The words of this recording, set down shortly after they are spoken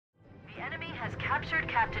captured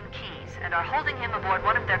Captain Keyes and are holding him aboard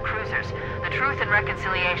one of their cruisers, the Truth and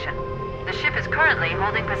Reconciliation. The ship is currently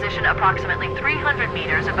holding position approximately 300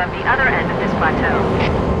 meters above the other end of this plateau.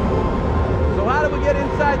 So how do we get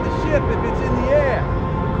inside the ship if it's in the air?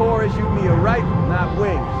 The Corps issued me a rifle, not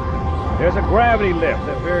wings. There's a gravity lift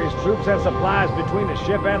that ferries troops and supplies between the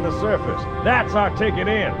ship and the surface. That's our ticket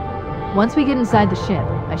in. Once we get inside the ship,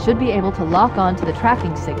 I should be able to lock on to the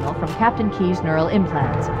tracking signal from Captain Keyes' neural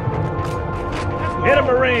implants. Hit 'em,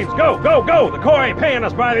 Marines! Go, go, go! The Corps ain't paying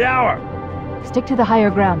us by the hour! Stick to the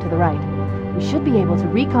higher ground to the right. We should be able to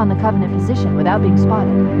recon the Covenant position without being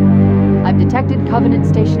spotted. I've detected Covenant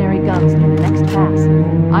stationary guns near the next pass.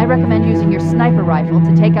 I recommend using your sniper rifle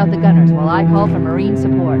to take out the gunners while I call for Marine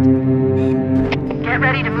support. Get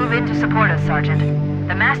ready to move in to support us, Sergeant.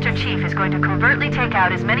 The Master Chief is going to covertly take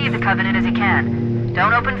out as many of the Covenant as he can.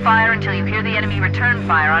 Don't open fire until you hear the enemy return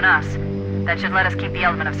fire on us. That should let us keep the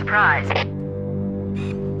element of surprise.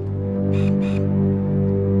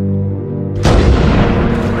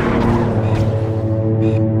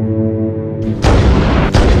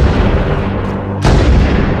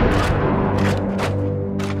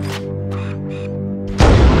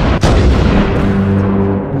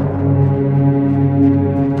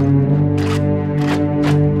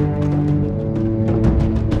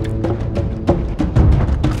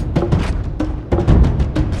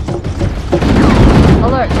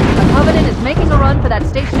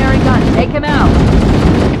 Stationary gun. Take him out.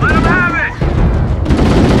 Let him have it!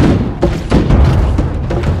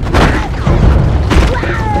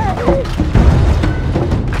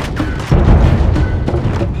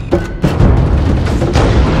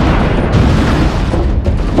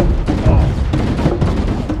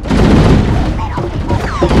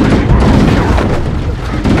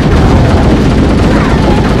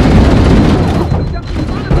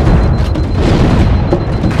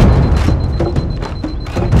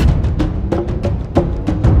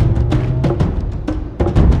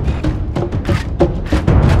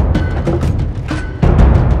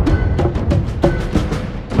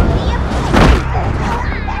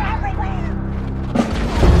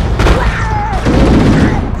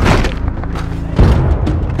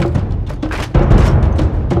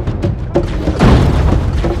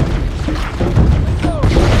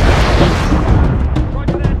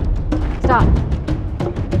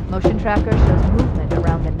 Motion tracker shows movement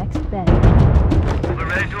around the next bend. We're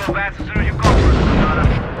ready to advance as soon as you call for us,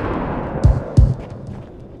 Sonata.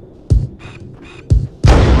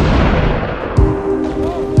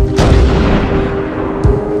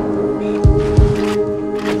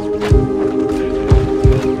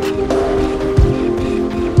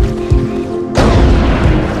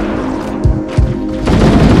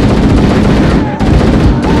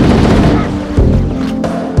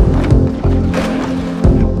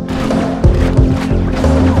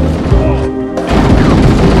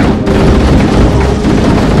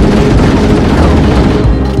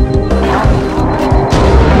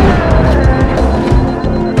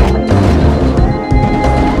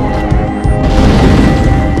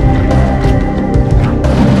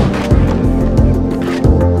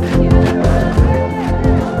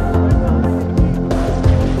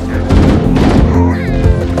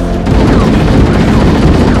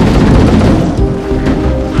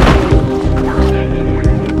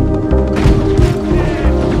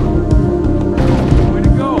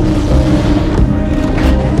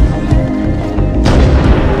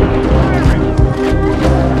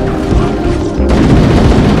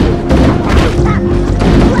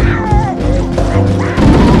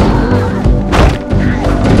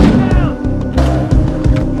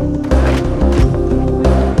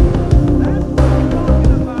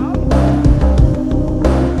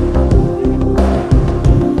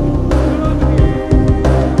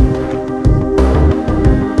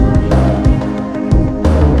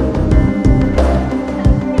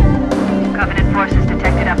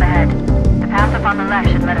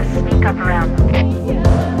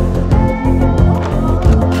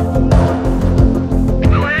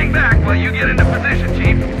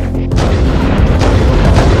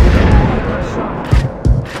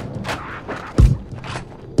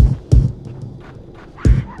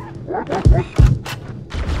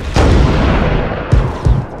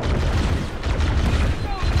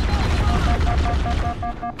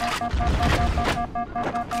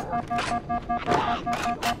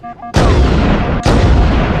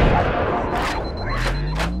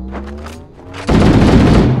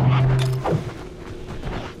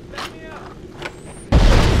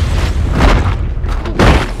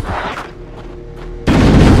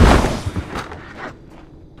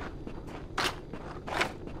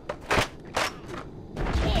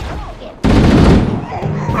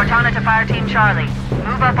 Cortana to Fire Team Charlie.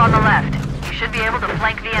 Move up on the left. You should be able to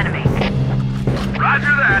flank the enemy.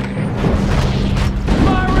 Roger that.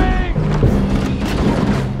 Firing!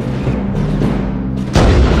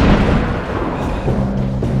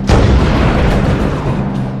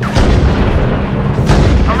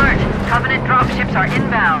 Alert! Covenant dropships are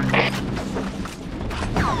inbound.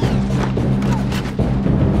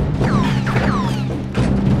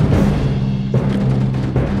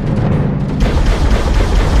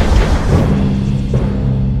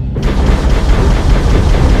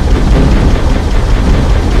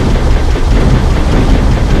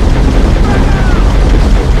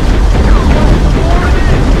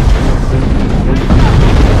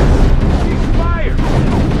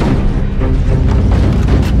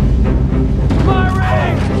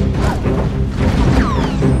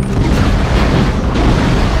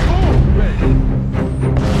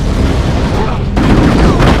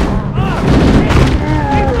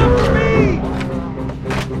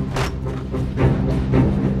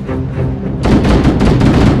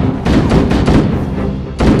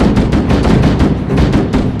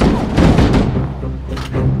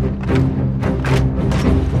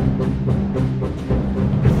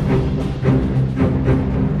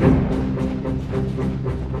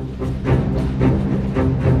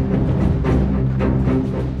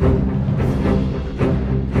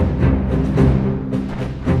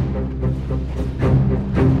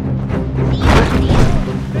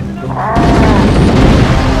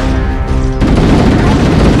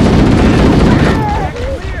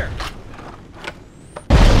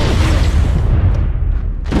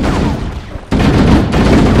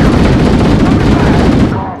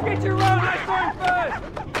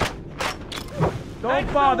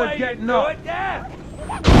 Don't bother getting up.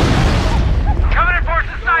 Covenant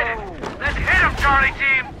forces sighted. Let's hit them, Charlie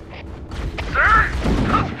team. Sir,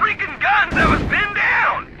 those freaking guns that was pinned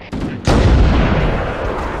down.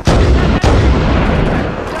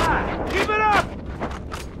 Keep it up!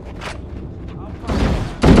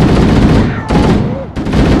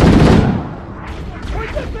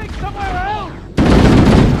 Point this thing somewhere else!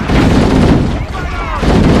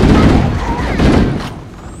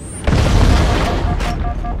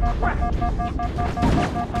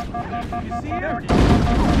 You see it?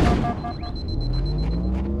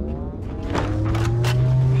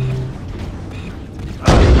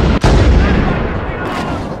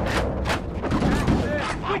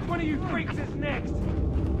 Which one of you freaks is next?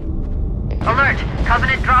 Alert!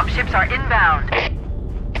 Covenant dropships are inbound.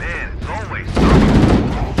 Man, it's always something.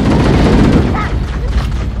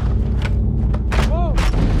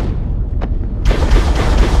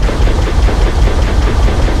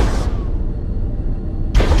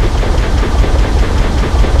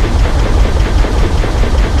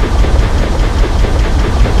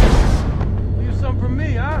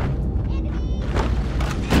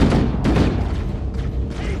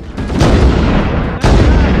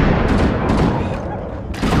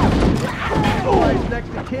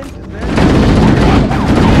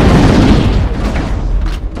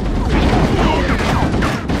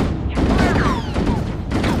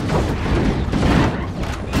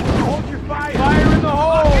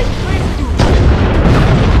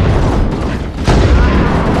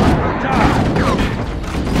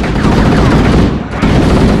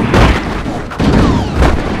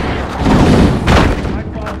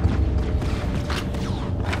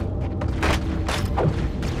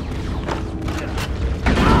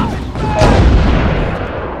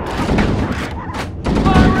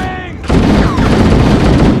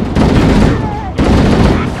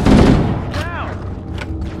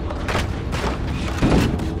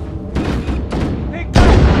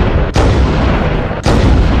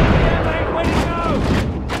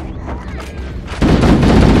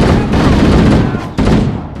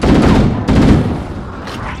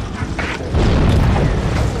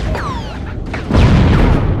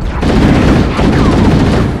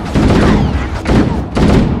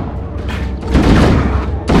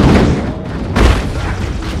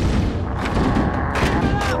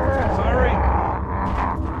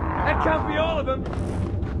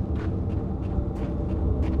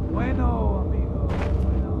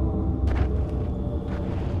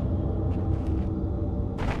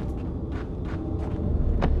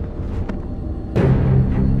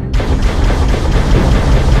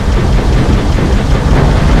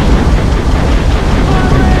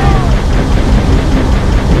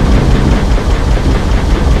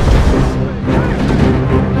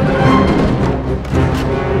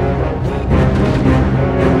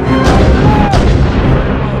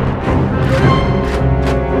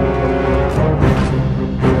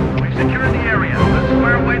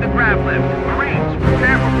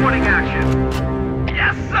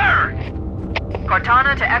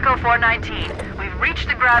 Cortana to Echo 419. We've reached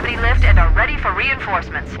the gravity lift and are ready for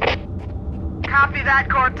reinforcements. Copy that,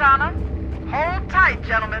 Cortana. Hold tight,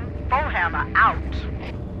 gentlemen. Bowhammer out.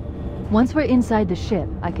 Once we're inside the ship,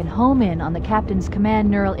 I can home in on the captain's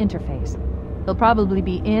command neural interface. He'll probably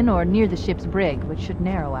be in or near the ship's brig, which should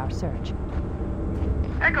narrow our search.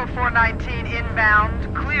 Echo 419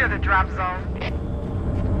 inbound. Clear the drop zone.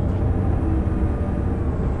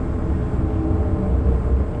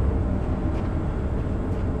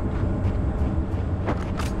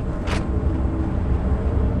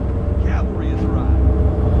 Cavalry has arrived.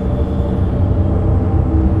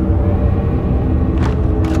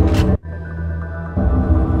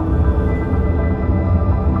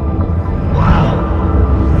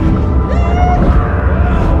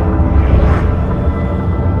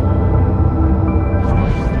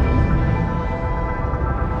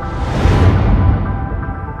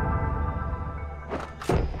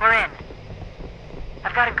 We're in.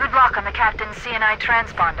 I've got a good lock on the captain's CNI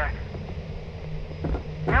transponder.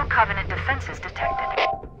 No Covenant defenses detected.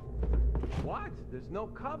 What? There's no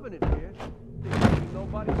Covenant here. There's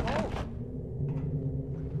nobody home.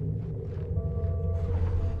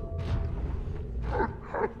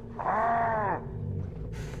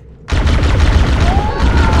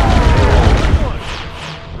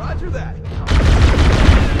 Roger that.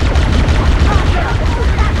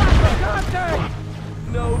 Contact!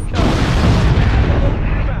 No Covenant.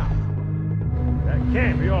 That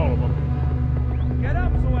can't be all of them. Get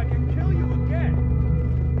up so I can kill you again.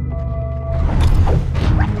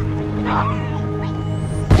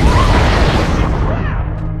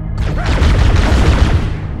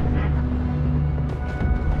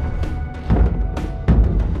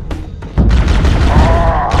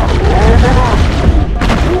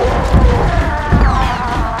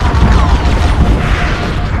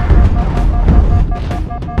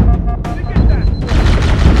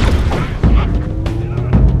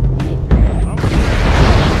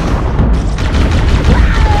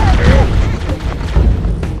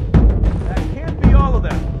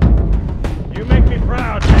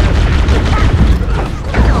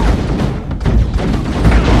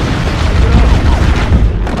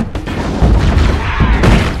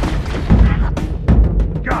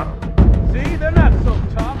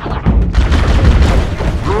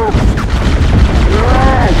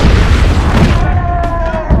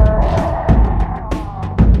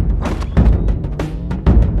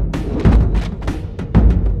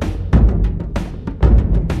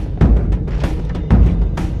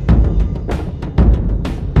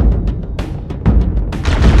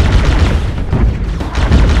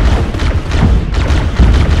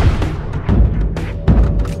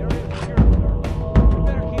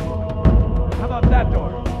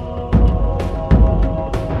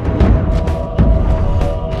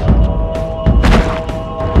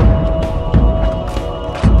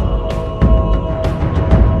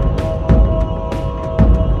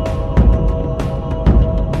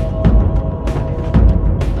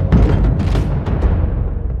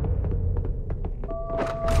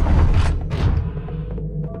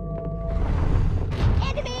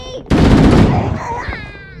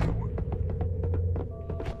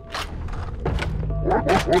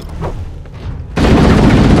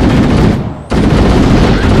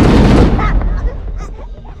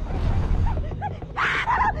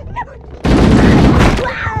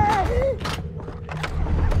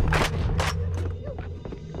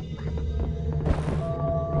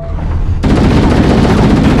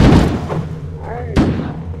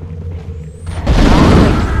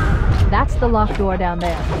 That's the locked door down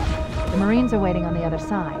there. The Marines are waiting on the other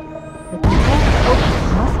side. The control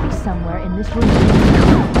opening must be somewhere in this room.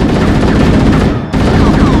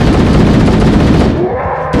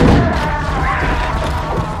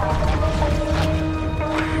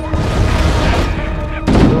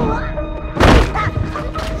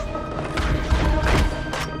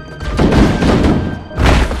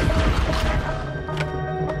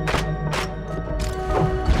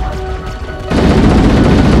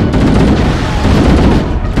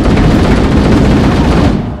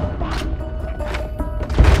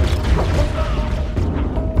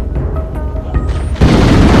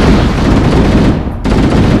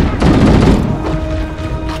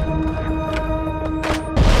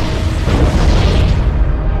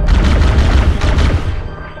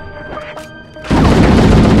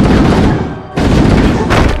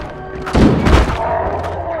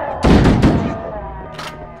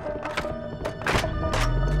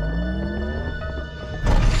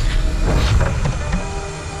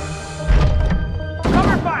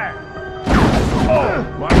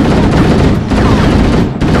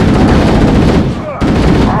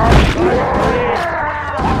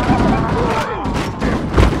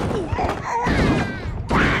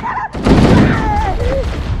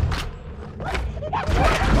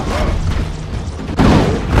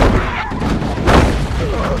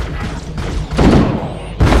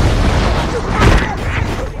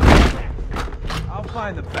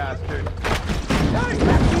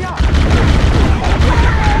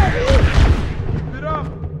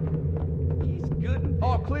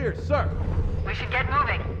 Here, sir. We should get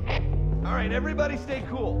moving. All right, everybody stay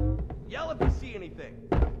cool. Yell if you see anything.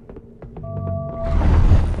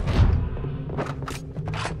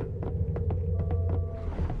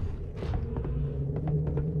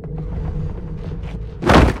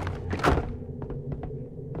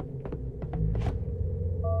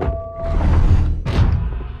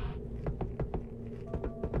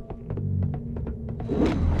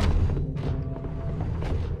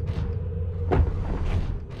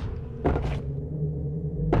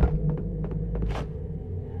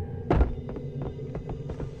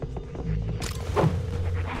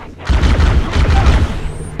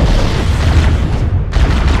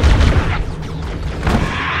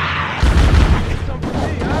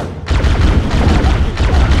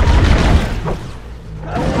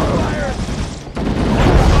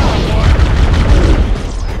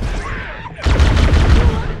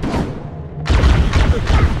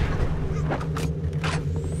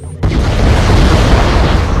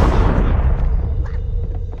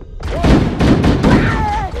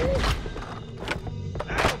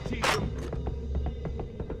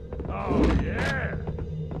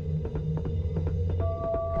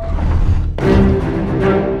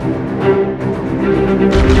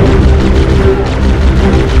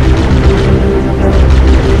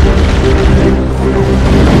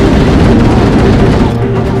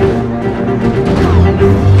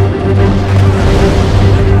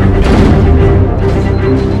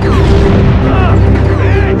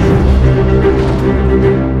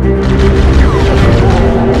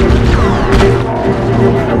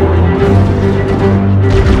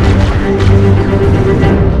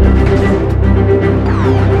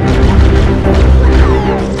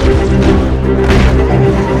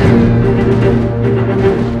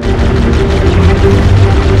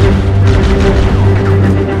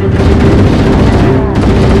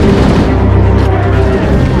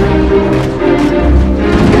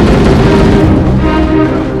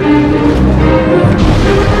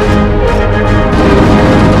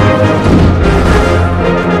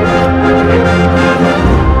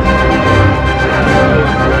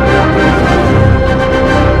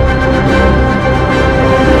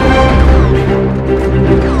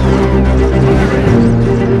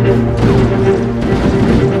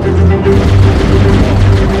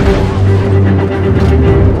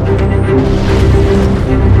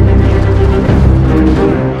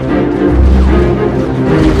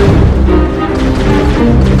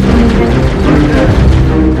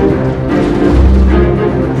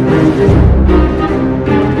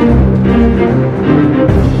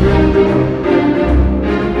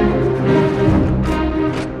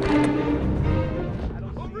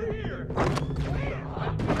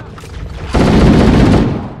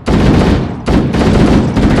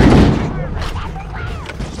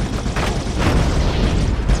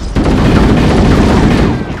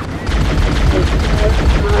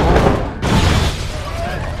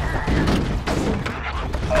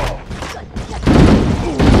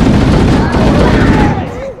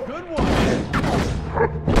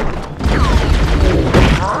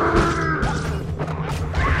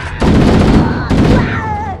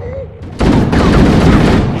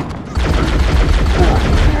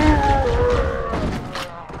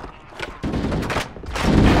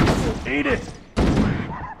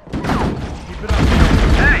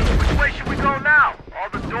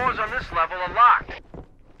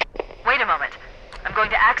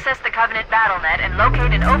 access the Covenant BattleNet and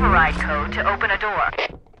locate an override code to open a door.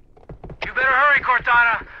 You better hurry,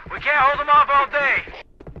 Cortana. We can't hold them off all day.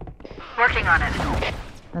 Working on it.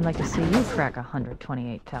 I'd like to see you crack a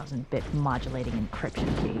 128,000-bit modulating encryption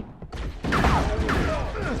key.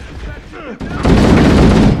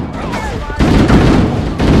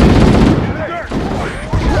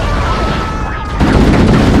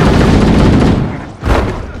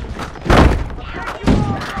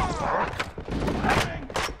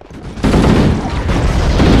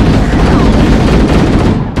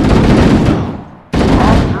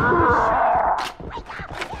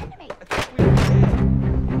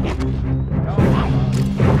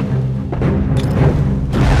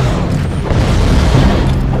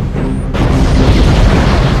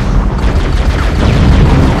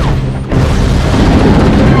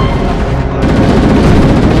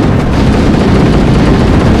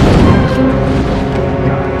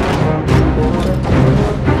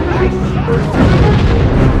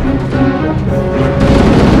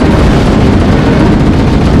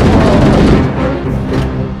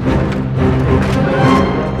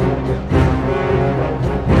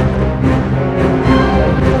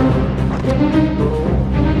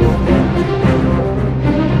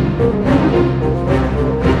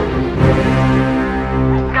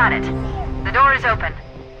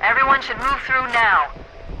 gun should move through now.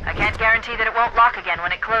 I can't guarantee that it won't lock again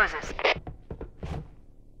when it closes.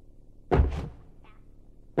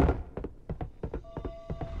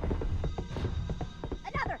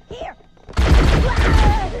 Another! Here!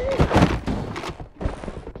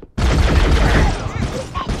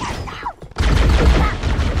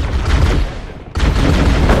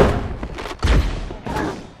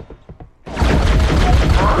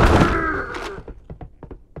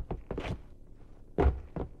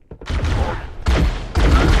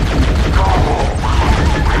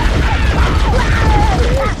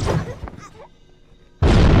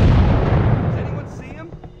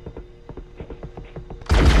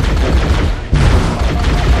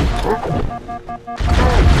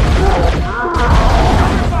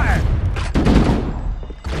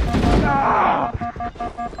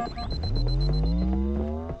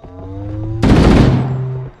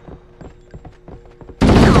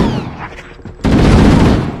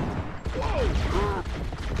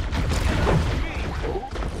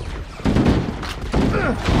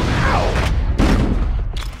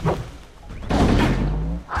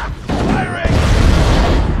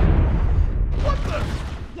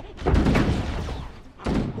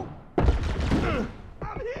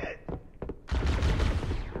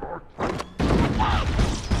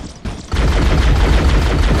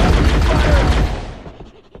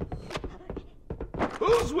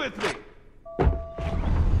 Who's with me?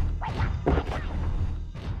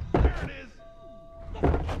 There it is.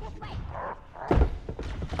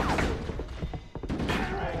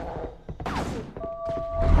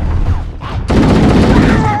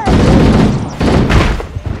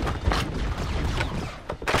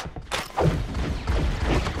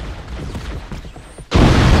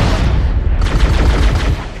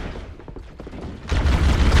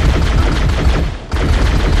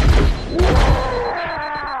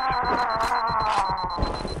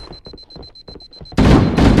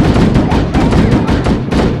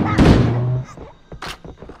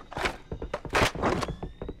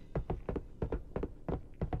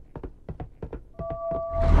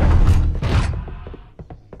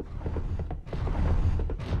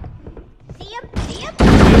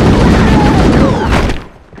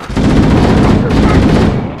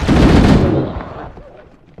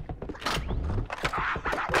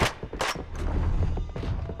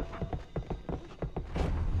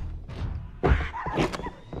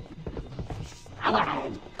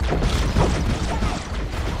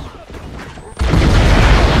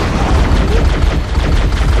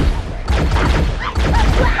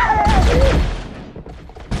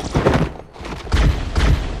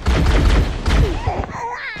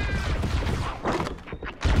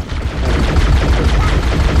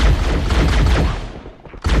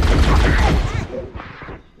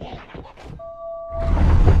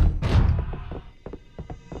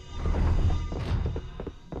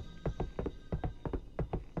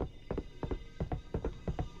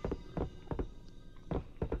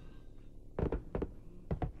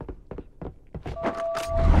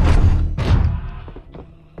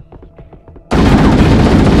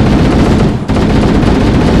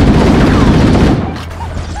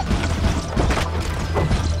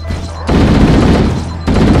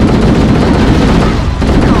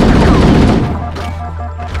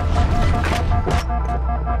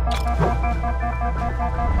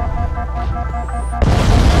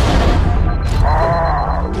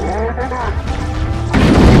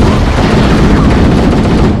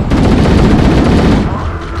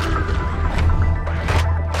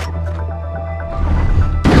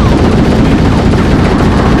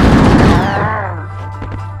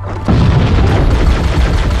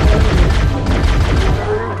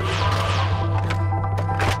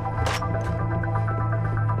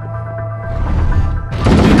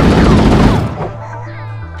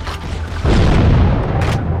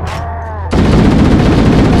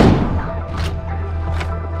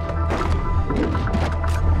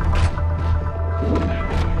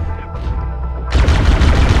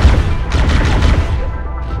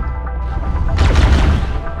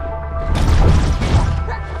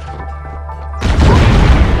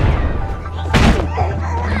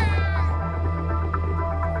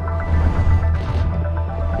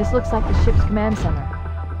 This looks like the ship's command center.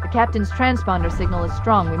 The captain's transponder signal is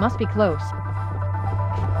strong. We must be close.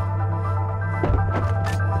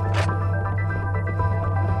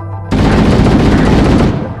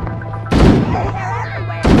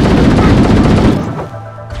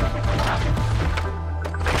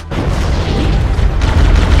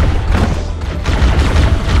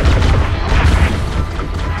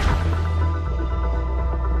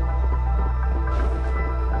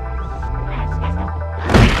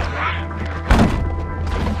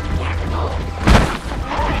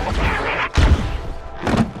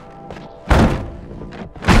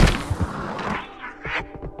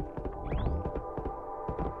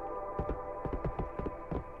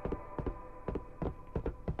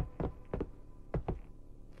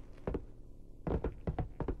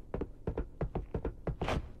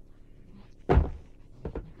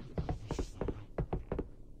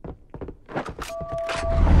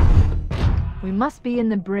 We must be in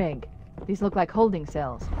the brig. These look like holding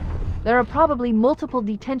cells. There are probably multiple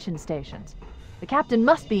detention stations. The captain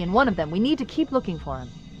must be in one of them. We need to keep looking for him.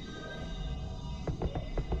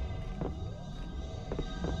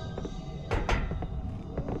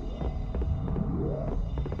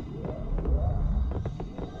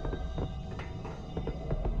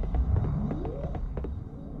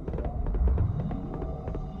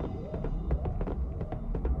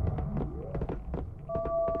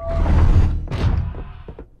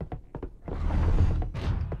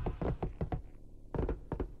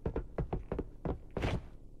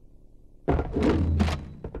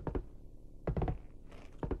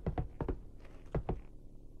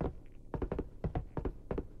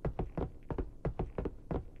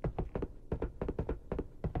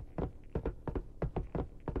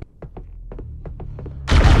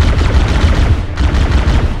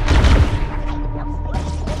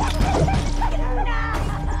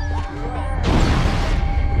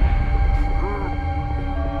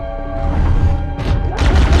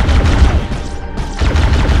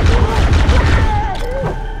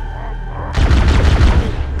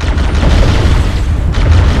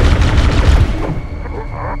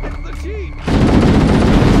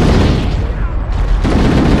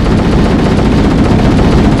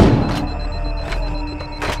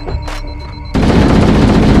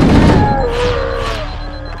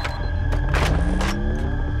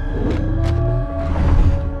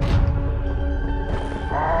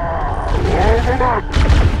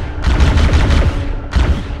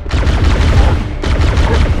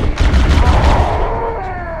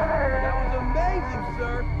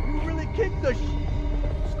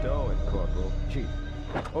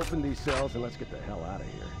 Open these cells and let's get the hell out of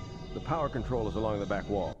here. The power control is along the back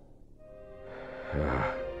wall.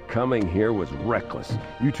 Coming here was reckless.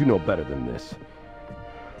 You two know better than this.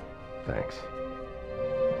 Thanks.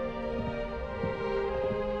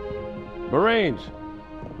 Marines,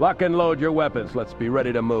 lock and load your weapons. Let's be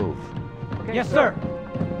ready to move. Okay, yes, sir.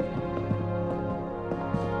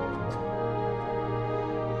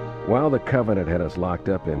 While the Covenant had us locked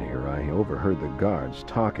up in here, I overheard the guards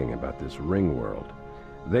talking about this ring world.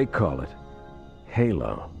 They call it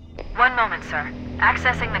Halo. One moment, sir.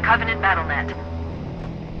 Accessing the Covenant BattleNet.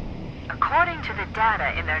 According to the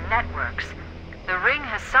data in their networks, the ring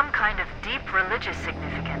has some kind of deep religious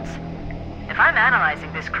significance. If I'm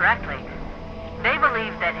analyzing this correctly, they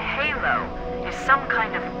believe that Halo is some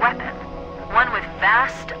kind of weapon, one with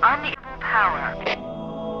vast, unequal power.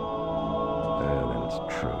 Then it's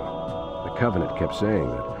true. The Covenant kept saying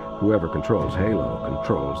that whoever controls Halo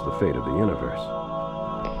controls the fate of the universe.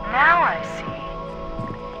 Now I see.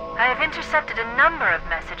 I have intercepted a number of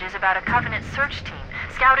messages about a Covenant search team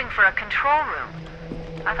scouting for a control room.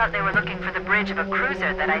 I thought they were looking for the bridge of a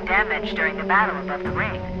cruiser that I damaged during the battle above the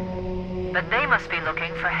ring. But they must be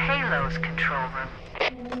looking for Halo's control room.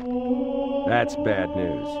 That's bad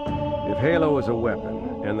news. If Halo is a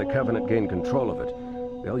weapon, and the Covenant gain control of it,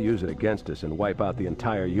 they'll use it against us and wipe out the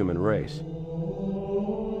entire human race.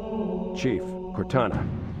 Chief, Cortana,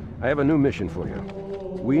 I have a new mission for you.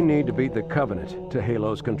 We need to beat the Covenant to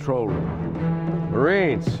Halo's control room.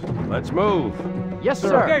 Marines, let's move! Yes,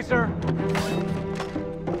 sir. Okay, sir.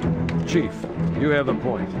 Chief, you have the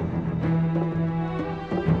point.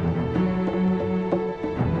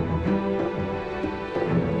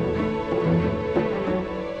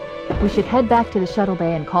 We should head back to the shuttle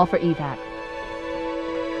bay and call for evac.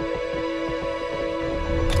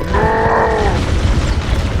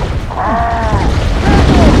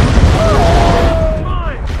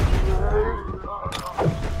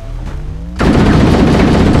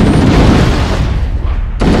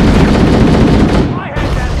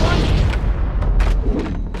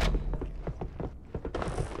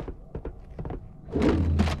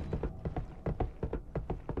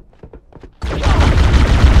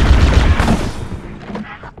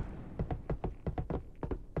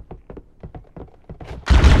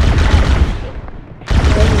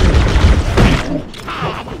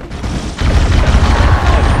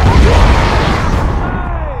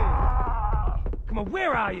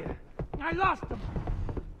 Where are you? I lost them.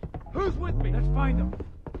 Who's with me? Let's find them.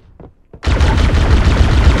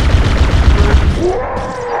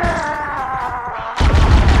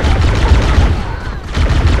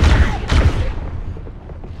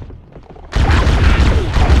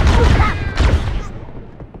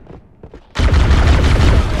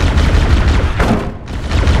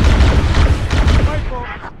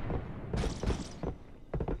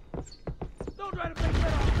 Don't try to make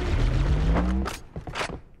that on me.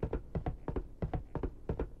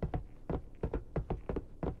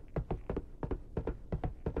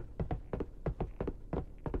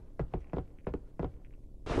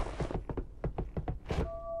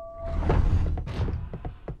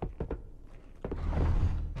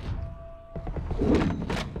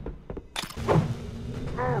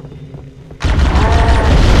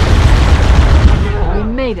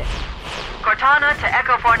 made it. Cortana to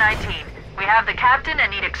Echo 419. We have the captain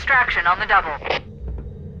and need extraction on the double.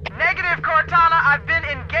 Negative, Cortana. I've been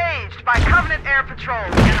engaged by Covenant Air Patrol,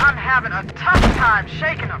 and I'm having a tough time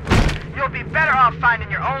shaking them. You'll be better off finding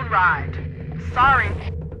your own ride. Sorry.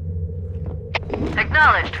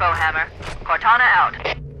 Acknowledged, Foehammer. Cortana out.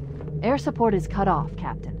 Air support is cut off,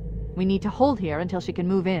 Captain. We need to hold here until she can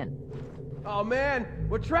move in. Oh man,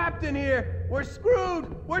 we're trapped in here! We're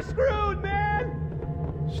screwed! We're screwed, man!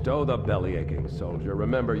 Stow the belly aching, soldier.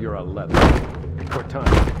 Remember, you're a leather.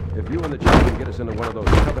 Cortana, if you and the chief can get us into one of those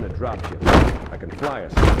Covenant dropships, I can fly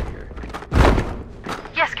us out of here.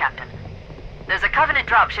 Yes, Captain. There's a Covenant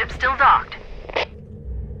dropship still docked.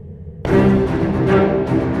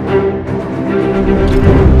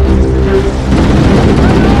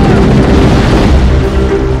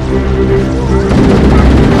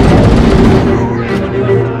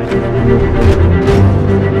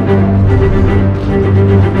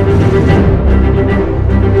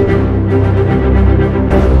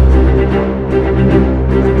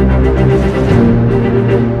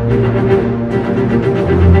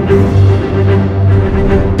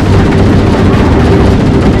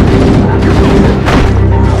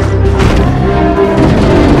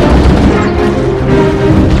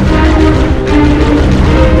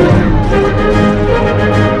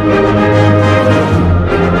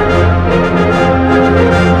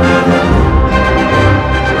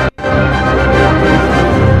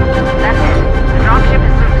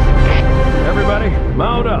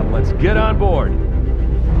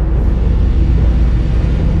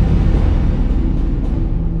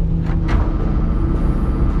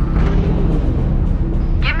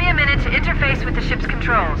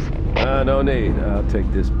 No need. I'll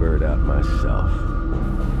take this bird out myself.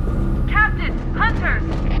 Captain! Hunters!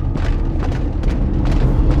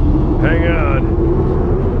 Hang on.